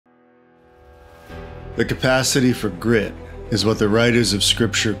The capacity for grit is what the writers of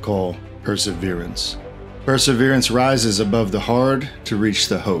Scripture call perseverance. Perseverance rises above the hard to reach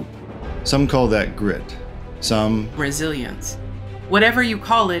the hope. Some call that grit, some resilience. Whatever you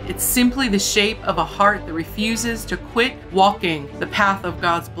call it, it's simply the shape of a heart that refuses to quit walking the path of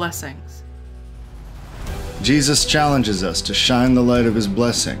God's blessings. Jesus challenges us to shine the light of His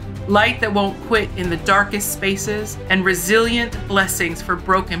blessing. Light that won't quit in the darkest spaces, and resilient blessings for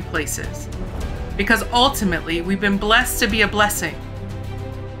broken places. Because ultimately, we've been blessed to be a blessing.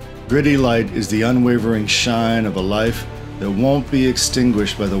 Gritty light is the unwavering shine of a life that won't be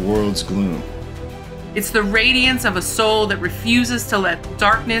extinguished by the world's gloom. It's the radiance of a soul that refuses to let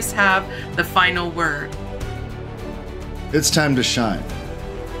darkness have the final word. It's time to shine,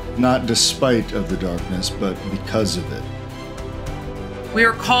 not despite of the darkness, but because of it. We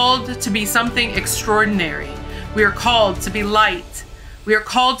are called to be something extraordinary. We are called to be light. We are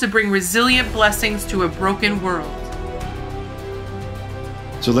called to bring resilient blessings to a broken world.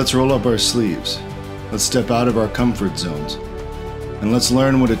 So let's roll up our sleeves. Let's step out of our comfort zones. And let's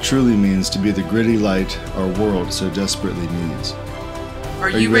learn what it truly means to be the gritty light our world so desperately needs. Are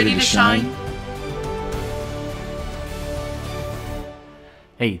you ready to shine?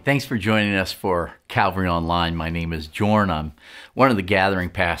 Hey, thanks for joining us for Calvary Online. My name is Jorn. I'm one of the gathering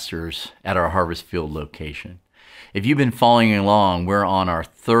pastors at our Harvest Field location. If you've been following along, we're on our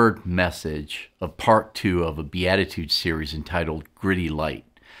third message of part 2 of a Beatitudes series entitled Gritty Light.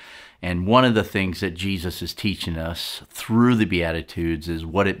 And one of the things that Jesus is teaching us through the Beatitudes is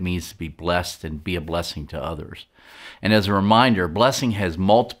what it means to be blessed and be a blessing to others. And as a reminder, blessing has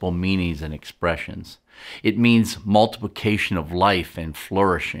multiple meanings and expressions. It means multiplication of life and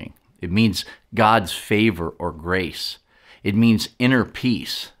flourishing. It means God's favor or grace. It means inner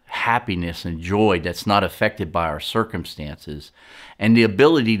peace, happiness, and joy that's not affected by our circumstances, and the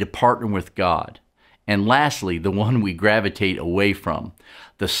ability to partner with God. And lastly, the one we gravitate away from,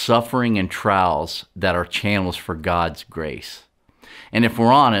 the suffering and trials that are channels for God's grace. And if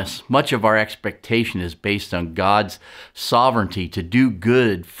we're honest, much of our expectation is based on God's sovereignty to do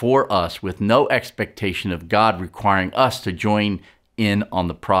good for us with no expectation of God requiring us to join in on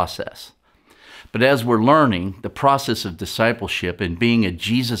the process. But as we're learning, the process of discipleship and being a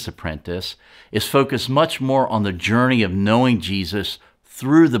Jesus apprentice is focused much more on the journey of knowing Jesus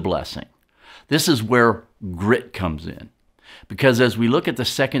through the blessing. This is where grit comes in. Because as we look at the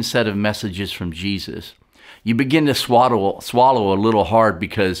second set of messages from Jesus, you begin to swallow a little hard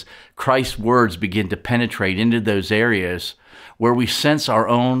because Christ's words begin to penetrate into those areas where we sense our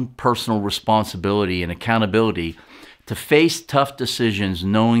own personal responsibility and accountability to face tough decisions,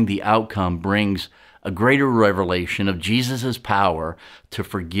 knowing the outcome brings a greater revelation of Jesus' power to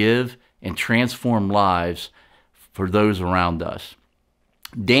forgive and transform lives for those around us.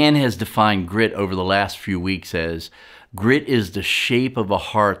 Dan has defined grit over the last few weeks as grit is the shape of a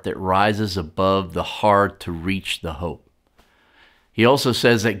heart that rises above the hard to reach the hope. He also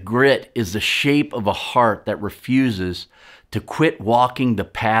says that grit is the shape of a heart that refuses to quit walking the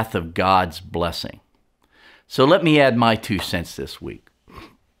path of God's blessing. So let me add my 2 cents this week.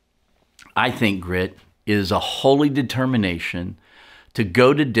 I think grit is a holy determination to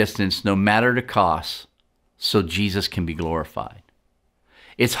go the distance no matter the cost so Jesus can be glorified.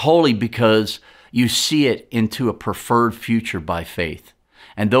 It's holy because you see it into a preferred future by faith.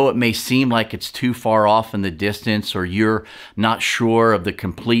 And though it may seem like it's too far off in the distance or you're not sure of the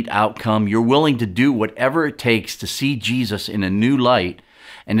complete outcome, you're willing to do whatever it takes to see Jesus in a new light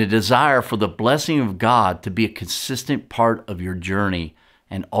and a desire for the blessing of God to be a consistent part of your journey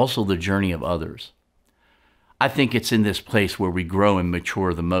and also the journey of others. I think it's in this place where we grow and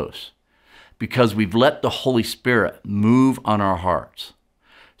mature the most because we've let the Holy Spirit move on our hearts.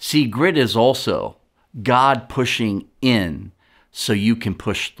 See, grit is also God pushing in so you can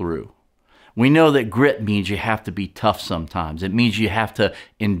push through. We know that grit means you have to be tough sometimes. It means you have to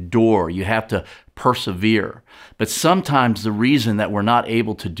endure. You have to persevere. But sometimes the reason that we're not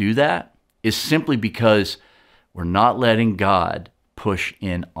able to do that is simply because we're not letting God push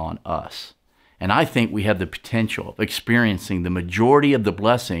in on us. And I think we have the potential of experiencing the majority of the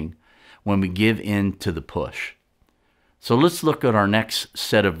blessing when we give in to the push. So let's look at our next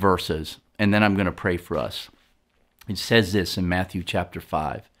set of verses, and then I'm going to pray for us. It says this in Matthew chapter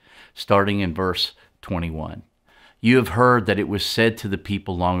 5, starting in verse 21. You have heard that it was said to the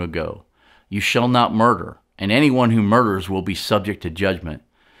people long ago, you shall not murder, and anyone who murders will be subject to judgment.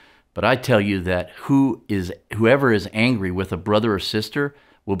 But I tell you that whoever is angry with a brother or sister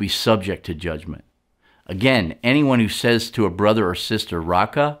will be subject to judgment. Again, anyone who says to a brother or sister,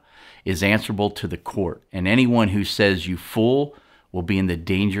 Raca, is answerable to the court, and anyone who says you fool will be in the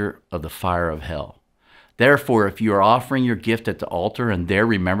danger of the fire of hell. Therefore, if you are offering your gift at the altar and there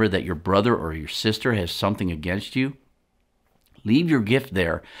remember that your brother or your sister has something against you, leave your gift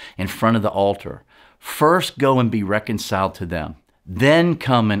there in front of the altar. First go and be reconciled to them. Then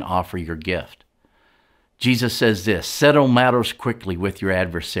come and offer your gift. Jesus says this, settle matters quickly with your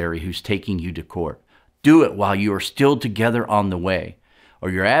adversary who's taking you to court. Do it while you are still together on the way,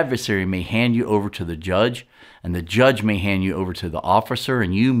 or your adversary may hand you over to the judge, and the judge may hand you over to the officer,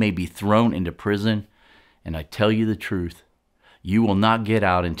 and you may be thrown into prison. And I tell you the truth, you will not get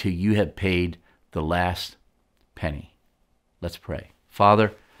out until you have paid the last penny. Let's pray.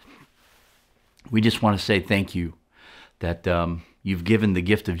 Father, we just want to say thank you that you've given the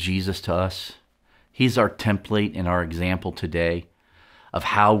gift of Jesus to us. He's our template and our example today of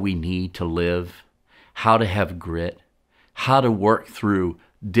how we need to live, how to have grit, how to work through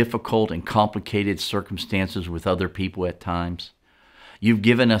difficult and complicated circumstances with other people at times. You've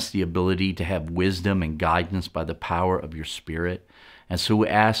given us the ability to have wisdom and guidance by the power of your Spirit. And so we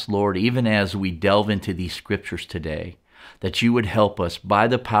ask, Lord, even as we delve into these scriptures today, that you would help us by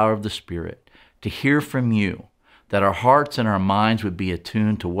the power of the Spirit to hear from you, that our hearts and our minds would be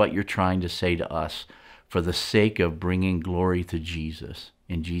attuned to what you're trying to say to us for the sake of bringing glory to Jesus.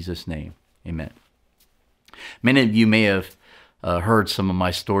 In Jesus' name, amen. Many of you may have heard some of my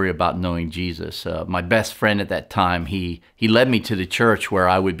story about knowing Jesus. My best friend at that time, he led me to the church where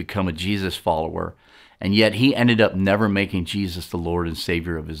I would become a Jesus follower, and yet he ended up never making Jesus the Lord and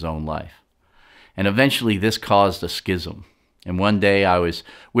Savior of his own life. And eventually this caused a schism. And one day I was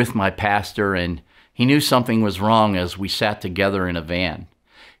with my pastor, and he knew something was wrong as we sat together in a van.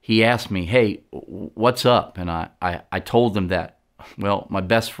 He asked me, hey, what's up? And I told him that, well, my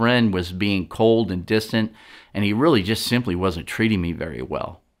best friend was being cold and distant, and he really just simply wasn't treating me very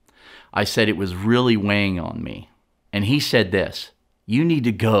well. I said it was really weighing on me. And he said this, you need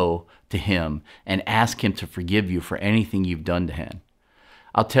to go to him and ask him to forgive you for anything you've done to him.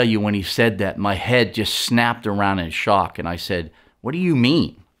 I'll tell you, when he said that, my head just snapped around in shock, and I said, what do you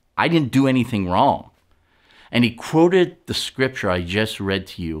mean? I didn't do anything wrong. And he quoted the scripture I just read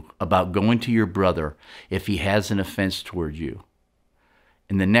to you about going to your brother if he has an offense toward you.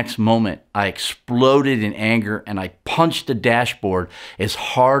 In the next moment, I exploded in anger and I punched the dashboard as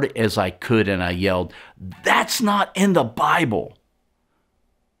hard as I could, and I yelled, that's not in the Bible.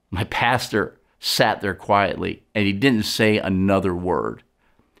 My pastor sat there quietly and he didn't say another word.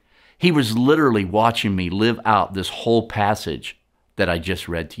 He was literally watching me live out this whole passage that I just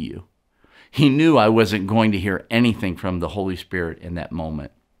read to you. He knew I wasn't going to hear anything from the Holy Spirit in that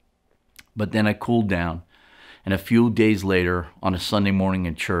moment. But then I cooled down. And a few days later, on a Sunday morning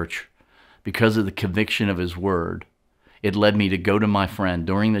in church, because of the conviction of his word, it led me to go to my friend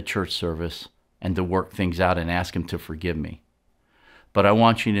during the church service and to work things out and ask him to forgive me. But I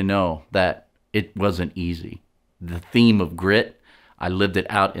want you to know that it wasn't easy. The theme of grit, I lived it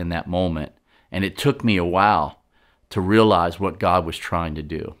out in that moment, and it took me a while to realize what God was trying to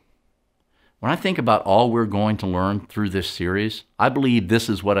do. When I think about all we're going to learn through this series, I believe this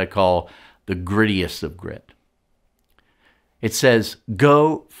is what I call the grittiest of grit. It says,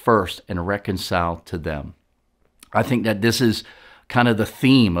 go first and reconcile to them. I think that this is kind of the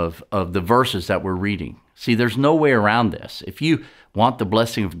theme of the verses that we're reading. See, there's no way around this. If you want the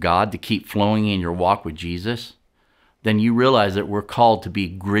blessing of God to keep flowing in your walk with Jesus, then you realize that we're called to be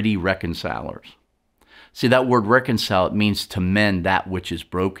gritty reconcilers. See, that word reconcile, it means to mend that which is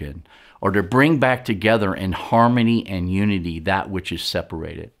broken, or to bring back together in harmony and unity that which is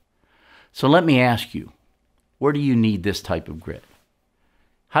separated. So let me ask you, where do you need this type of grit?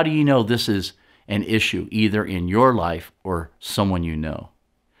 How do you know this is an issue either in your life or someone you know?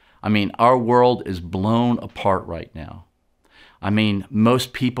 I mean, our world is blown apart right now. I mean,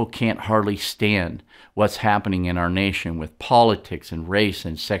 most people can't hardly stand what's happening in our nation with politics and race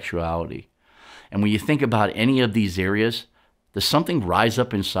and sexuality. And when you think about any of these areas, does something rise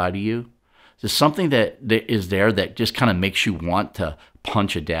up inside of you? There's something that is there that just kind of makes you want to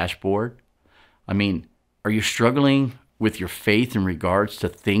punch a dashboard. I mean, are you struggling with your faith in regards to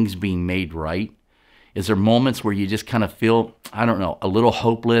things being made right? Is there moments where you just kind of feel, I don't know, a little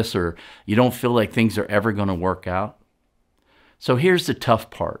hopeless, or you don't feel like things are ever going to work out? So here's the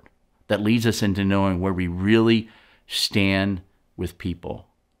tough part that leads us into knowing where we really stand with people.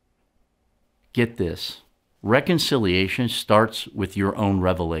 Get this. Reconciliation starts with your own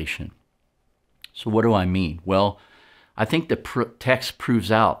revelation. So what do I mean? Well, I think the text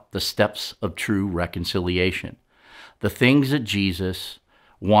proves out the steps of true reconciliation, the things that Jesus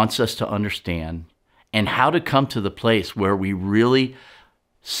wants us to understand, and how to come to the place where we really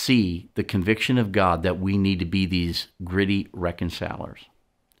see the conviction of God that we need to be these gritty reconcilers.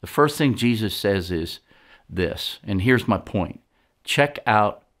 The first thing Jesus says is, this, and here's my point. Check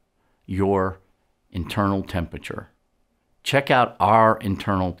out your internal temperature. Check out our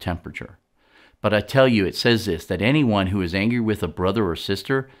internal temperature. But I tell you, it says this, that anyone who is angry with a brother or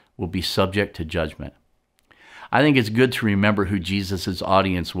sister will be subject to judgment. I think it's good to remember who Jesus'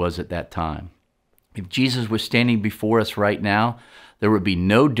 audience was at that time. If Jesus was standing before us right now, there would be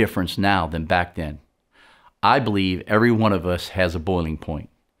no difference now than back then. I believe every one of us has a boiling point.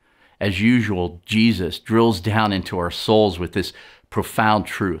 As usual, Jesus drills down into our souls with this profound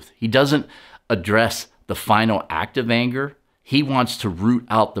truth. He doesn't address the final act of anger. He wants to root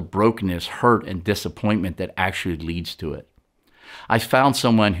out the brokenness, hurt, and disappointment that actually leads to it. I found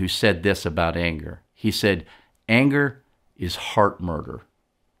someone who said this about anger. He said, anger is heart murder.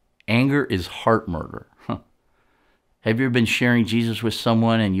 Anger is heart murder. Have you ever been sharing Jesus with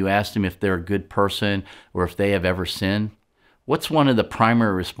someone and you asked them if they're a good person or if they have ever sinned? What's one of the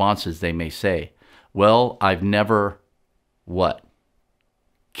primary responses they may say? Well, I've never, what?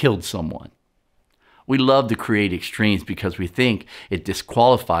 Killed someone. We love to create extremes because we think it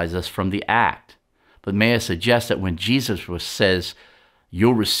disqualifies us from the act. But may I suggest that when Jesus says,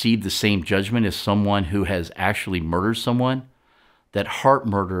 you'll receive the same judgment as someone who has actually murdered someone, that heart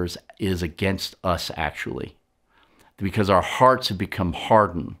murder is against us actually. Because our hearts have become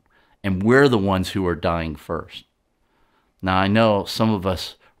hardened and we're the ones who are dying first. Now I know some of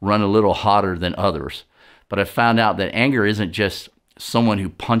us run a little hotter than others, but I found out that anger isn't just someone who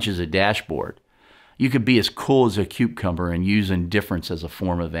punches a dashboard. You could be as cool as a cucumber and use indifference as a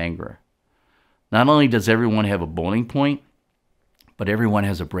form of anger. Not only does everyone have a boiling point, but everyone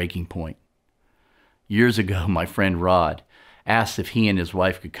has a breaking point. Years ago, my friend Rod asked if he and his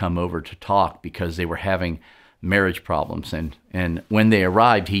wife could come over to talk because they were having marriage problems. And when they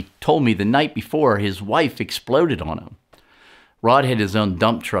arrived, he told me the night before his wife exploded on him. Rod had his own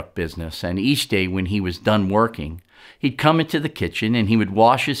dump truck business, and each day when he was done working, he'd come into the kitchen and he would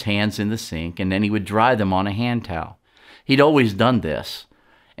wash his hands in the sink and then he would dry them on a hand towel. He'd always done this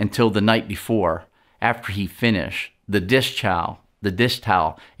until the night before. After he finished, the dish towel,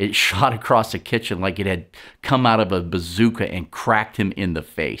 it shot across the kitchen like it had come out of a bazooka and cracked him in the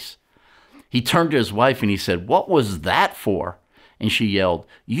face. He turned to his wife and he said, "What was that for?" And she yelled,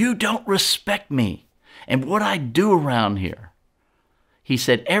 "You don't respect me and what I do around here." He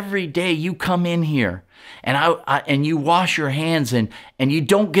said, "Every day you come in here and you wash your hands and you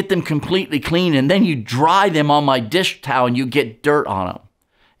don't get them completely clean and then you dry them on my dish towel and you get dirt on them."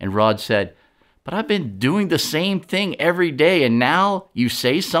 And Rod said, "But I've been doing the same thing every day and now you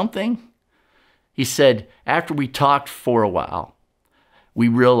say something?" He said, "After we talked for a while, we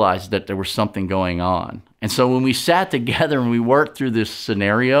realized that there was something going on. And so when we sat together and we worked through this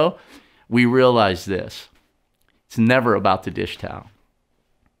scenario, we realized this. It's never about the dish towel.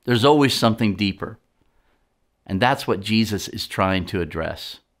 There's always something deeper. And that's what Jesus is trying to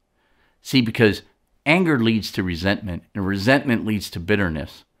address. See, because anger leads to resentment, and resentment leads to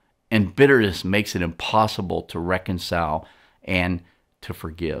bitterness, and bitterness makes it impossible to reconcile and to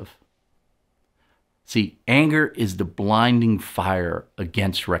forgive. See, anger is the blinding fire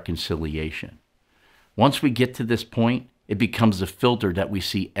against reconciliation. Once we get to this point, it becomes a filter that we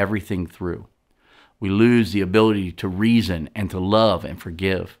see everything through. We lose the ability to reason and to love and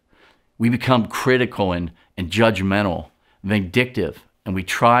forgive. We become critical and judgmental, vindictive, and we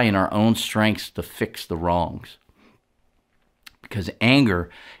try in our own strengths to fix the wrongs. Because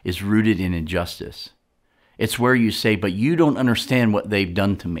anger is rooted in injustice. It's where you say, "But you don't understand what they've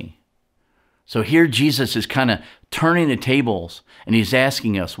done to me." So here Jesus is kind of turning the tables and he's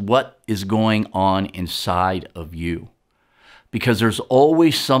asking us what is going on inside of you. Because there's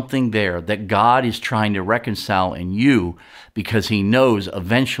always something there that God is trying to reconcile in you because he knows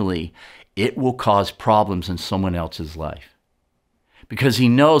eventually it will cause problems in someone else's life. Because he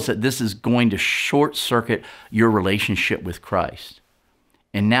knows that this is going to short circuit your relationship with Christ.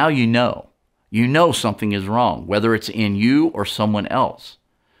 And now you know something is wrong, whether it's in you or someone else.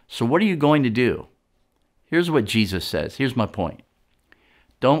 So what are you going to do? Here's what Jesus says. Here's my point.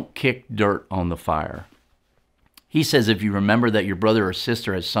 Don't kick dirt on the fire. He says if you remember that your brother or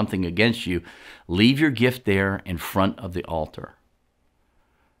sister has something against you, leave your gift there in front of the altar.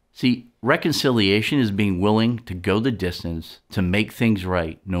 See, reconciliation is being willing to go the distance to make things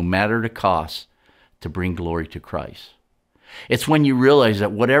right, no matter the cost, to bring glory to Christ. It's when you realize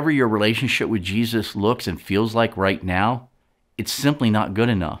that whatever your relationship with Jesus looks and feels like right now, it's simply not good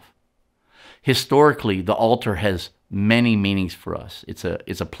enough. Historically, the altar has many meanings for us. It's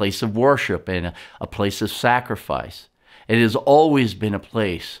a place of worship and a place of sacrifice. It has always been a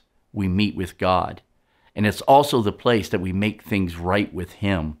place we meet with God. And it's also the place that we make things right with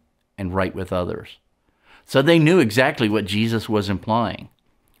him and right with others. So they knew exactly what Jesus was implying.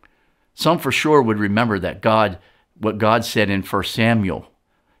 Some for sure would remember that what God said in 1 Samuel.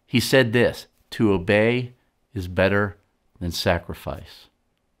 He said this, to obey is better than sacrifice.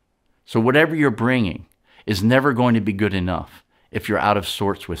 So whatever you're bringing is never going to be good enough if you're out of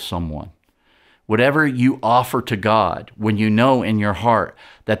sorts with someone. Whatever you offer to God, when you know in your heart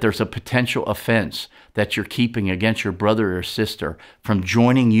that there's a potential offense that you're keeping against your brother or sister from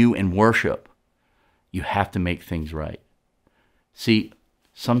joining you in worship, you have to make things right. See,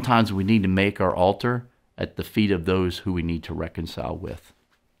 sometimes we need to make our altar at the feet of those who we need to reconcile with.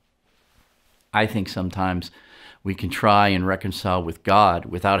 I think sometimes we can try and reconcile with God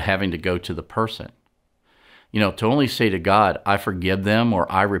without having to go to the person. To only say to God, I forgive them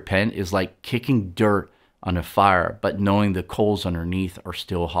or I repent is like kicking dirt on a fire, but knowing the coals underneath are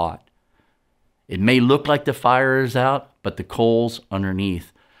still hot. It may look like the fire is out, but the coals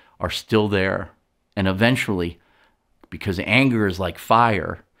underneath are still there. And eventually, because anger is like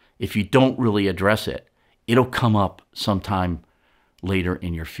fire, if you don't really address it, it'll come up sometime later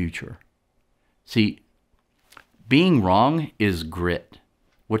in your future. See, being wrong is grit.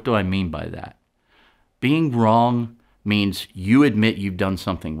 What do I mean by that? Being wrong means you admit you've done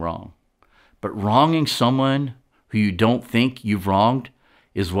something wrong. But wronging someone who you don't think you've wronged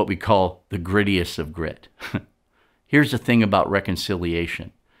is what we call the grittiest of grit. Here's the thing about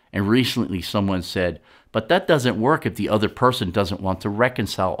reconciliation. And recently someone said, but that doesn't work if the other person doesn't want to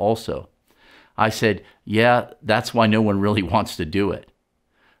reconcile also. I said, yeah, that's why no one really wants to do it.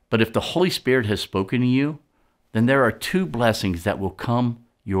 But if the Holy Spirit has spoken to you, then there are two blessings that will come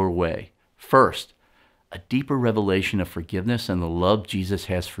your way. First, a deeper revelation of forgiveness and the love Jesus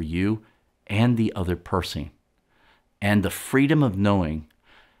has for you and the other person. And the freedom of knowing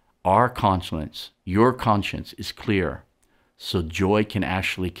our conscience, your conscience is clear, so joy can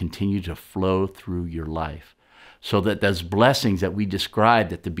actually continue to flow through your life. So that those blessings that we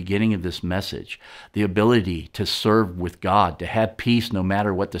described at the beginning of this message, the ability to serve with God, to have peace no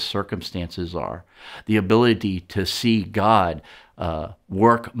matter what the circumstances are, the ability to see God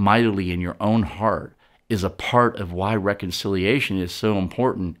work mightily in your own heart, is a part of why reconciliation is so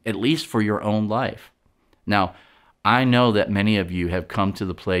important, at least for your own life. Now, I know that many of you have come to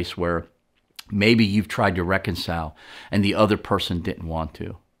the place where maybe you've tried to reconcile and the other person didn't want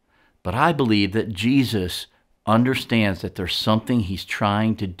to. But I believe that Jesus understands that there's something he's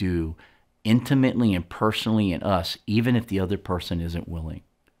trying to do intimately and personally in us, even if the other person isn't willing.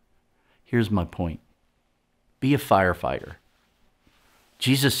 Here's my point. Be a firefighter.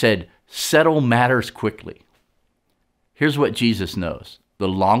 Jesus said, settle matters quickly. Here's what Jesus knows. The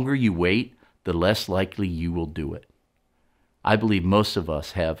longer you wait, the less likely you will do it. I believe most of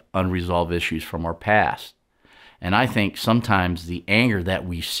us have unresolved issues from our past. And I think sometimes the anger that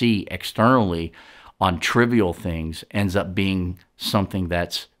we see externally on trivial things ends up being something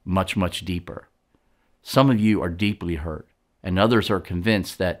that's much, much deeper. Some of you are deeply hurt, and others are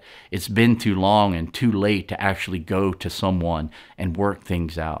convinced that it's been too long and too late to actually go to someone and work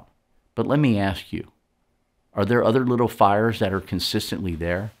things out. But let me ask you, are there other little fires that are consistently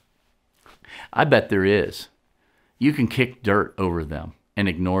there? I bet there is. You can kick dirt over them and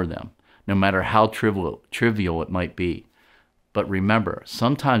ignore them, no matter how trivial it might be. But remember,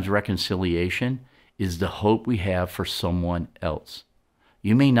 sometimes reconciliation is the hope we have for someone else.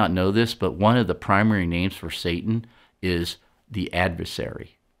 You may not know this, but one of the primary names for Satan is the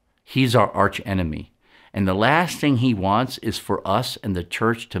adversary. He's our arch enemy. And the last thing he wants is for us and the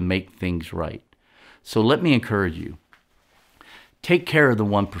church to make things right. So let me encourage you. Take care of the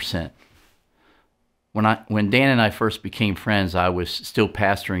 1%. When Dan and I first became friends, I was still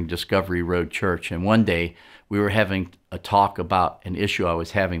pastoring Discovery Road Church, and one day we were having a talk about an issue I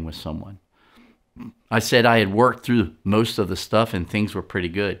was having with someone. I said I had worked through most of the stuff and things were pretty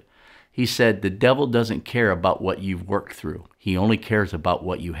good. He said, the devil doesn't care about what you've worked through. He only cares about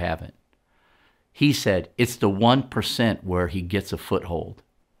what you haven't. He said, it's the 1% where he gets a foothold.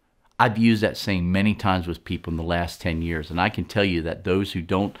 I've used that saying many times with people in the last 10 years, and I can tell you that those who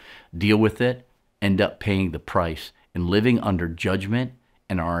don't deal with it end up paying the price and living under judgment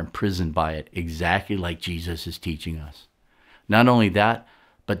and are imprisoned by it, exactly like Jesus is teaching us. Not only that,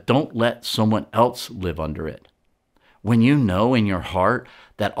 but don't let someone else live under it. When you know in your heart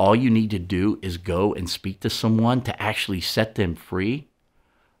that all you need to do is go and speak to someone to actually set them free,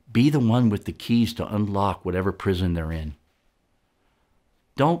 be the one with the keys to unlock whatever prison they're in.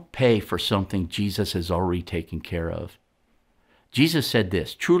 Don't pay for something Jesus has already taken care of. Jesus said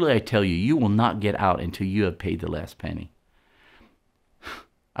this, truly I tell you, you will not get out until you have paid the last penny.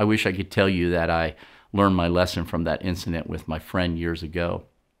 I wish I could tell you that I learned my lesson from that incident with my friend years ago.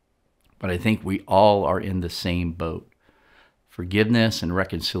 but I think we all are in the same boat. Forgiveness and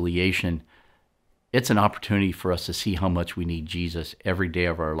reconciliation, it's an opportunity for us to see how much we need Jesus every day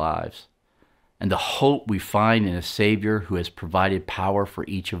of our lives. And the hope we find in a Savior who has provided power for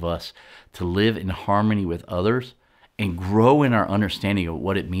each of us to live in harmony with others and grow in our understanding of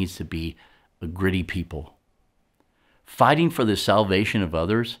what it means to be a gritty people. Fighting for the salvation of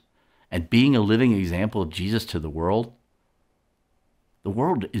others and being a living example of Jesus to the world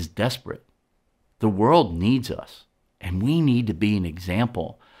is desperate. The world needs us, and we need to be an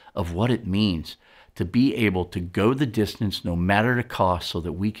example of what it means to be able to go the distance no matter the cost so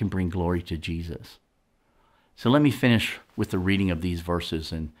that we can bring glory to Jesus. So let me finish with the reading of these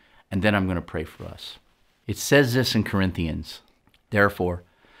verses, and then I'm going to pray for us. It says this in Corinthians, "Therefore,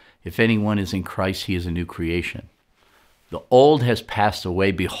 if anyone is in Christ, he is a new creation. The old has passed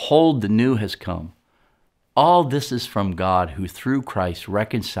away. Behold, the new has come. All this is from God, who through Christ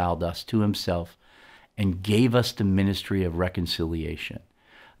reconciled us to himself and gave us the ministry of reconciliation.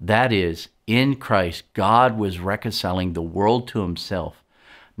 That is, in Christ, God was reconciling the world to himself,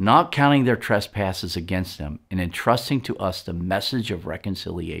 not counting their trespasses against them, and entrusting to us the message of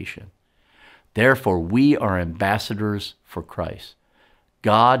reconciliation. Therefore, we are ambassadors for Christ,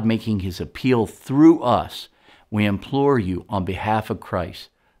 God making his appeal through us. We implore you on behalf of Christ,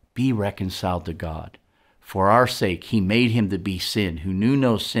 be reconciled to God. For our sake, he made him to be sin who knew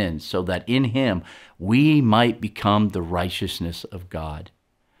no sin, so that in him we might become the righteousness of God."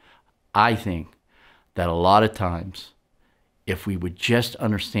 I think that a lot of times, if we would just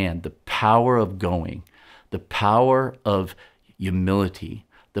understand the power of going, the power of humility,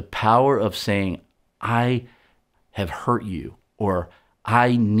 the power of saying, I have hurt you, or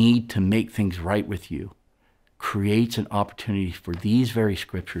I need to make things right with you, creates an opportunity for these very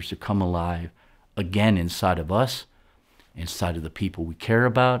scriptures to come alive again inside of us, inside of the people we care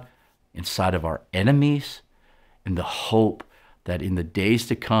about, inside of our enemies, and the hope that in the days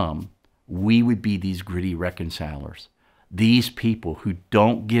to come, we would be these gritty reconcilers, these people who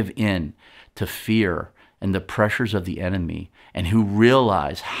don't give in to fear and the pressures of the enemy, and who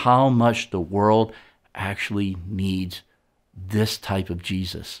realize how much the world actually needs this type of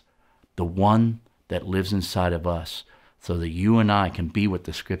Jesus, the one that lives inside of us, so that you and I can be what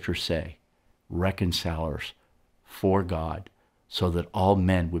the scriptures say, reconcilers for God, so that all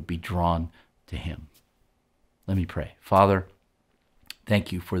men would be drawn to him. Let me pray. Father,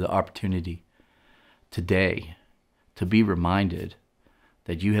 thank you for the opportunity today to be reminded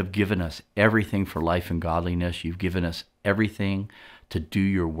that you have given us everything for life and godliness. You've given us everything to do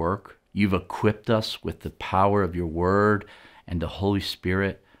your work. You've equipped us with the power of your word and the Holy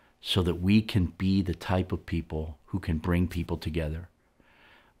Spirit so that we can be the type of people who can bring people together.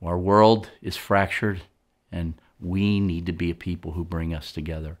 Our world is fractured, and we need to be a people who bring us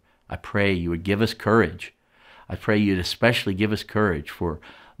together. I pray you would give us courage. I pray you'd especially give us courage for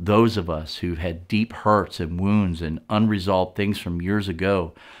those of us who've had deep hurts and wounds and unresolved things from years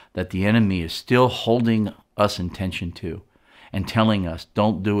ago that the enemy is still holding us in tension to and telling us,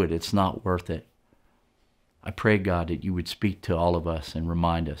 don't do it, it's not worth it. I pray, God, that you would speak to all of us and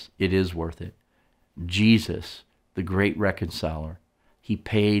remind us it is worth it. Jesus, the great reconciler, he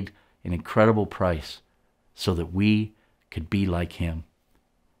paid an incredible price so that we could be like him.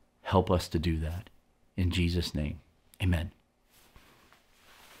 Help us to do that. In Jesus' name, amen.